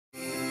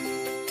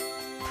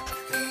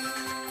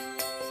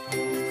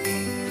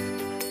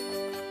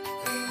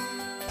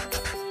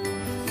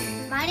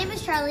name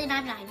is Charlie and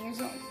I'm 9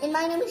 years old. And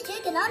my name is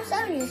Jake and I'm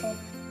 7 years old.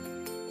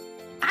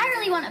 I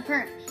really want a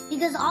perm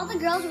because all the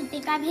girls would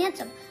think I'm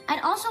handsome. I'd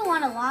also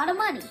want a lot of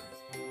money.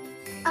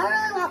 I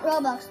really want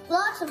Robux,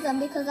 lots of them,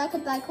 because I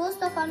could buy cool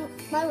stuff on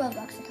my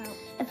Robux account.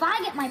 If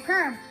I get my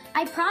perm,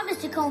 I promise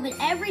to comb it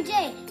every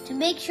day to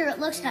make sure it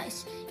looks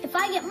nice. If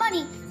I get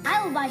money,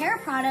 I will buy hair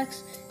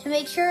products to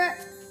make sure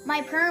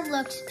my perm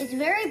looks its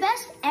very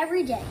best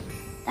every day.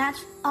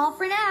 That's all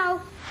for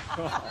now.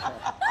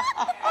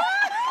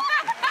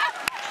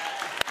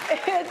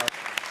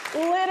 It's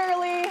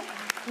literally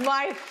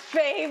my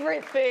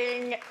favorite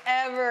thing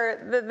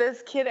ever that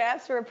this kid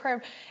asked for a perm.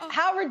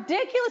 How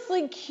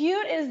ridiculously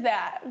cute is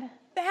that?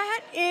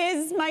 That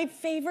is my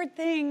favorite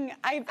thing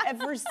I've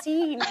ever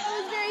seen. That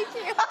was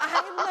very cute.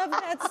 I love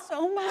that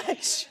so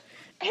much.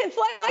 It's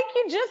like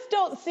you just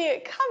don't see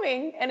it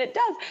coming, and it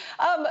does.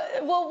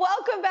 Well,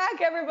 welcome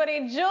back,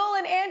 everybody. Jewel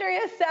and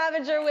Andrea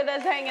Savage are with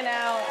us hanging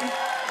out.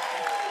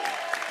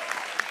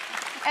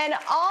 And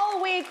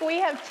all week, we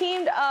have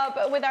teamed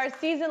up with our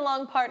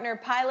season-long partner,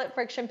 Pilot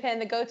Friction Pen,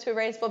 the go-to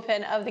erasable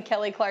pen of the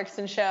Kelly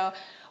Clarkson Show.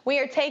 We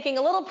are taking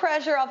a little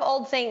pressure off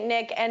old St.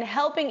 Nick and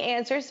helping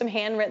answer some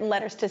handwritten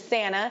letters to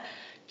Santa.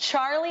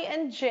 Charlie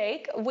and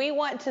Jake, we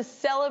want to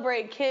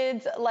celebrate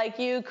kids like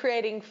you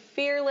creating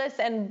fearless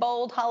and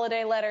bold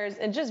holiday letters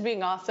and just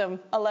being awesome.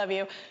 I love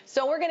you.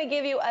 So we're going to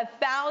give you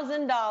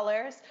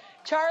 $1,000.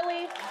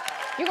 Charlie,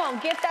 you're going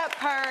to get that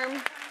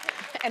perm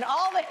and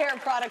all the hair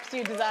products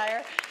you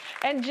desire.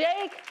 And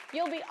Jake,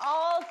 you'll be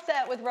all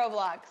set with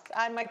Roblox.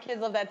 My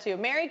kids love that too.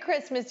 Merry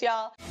Christmas,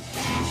 y'all.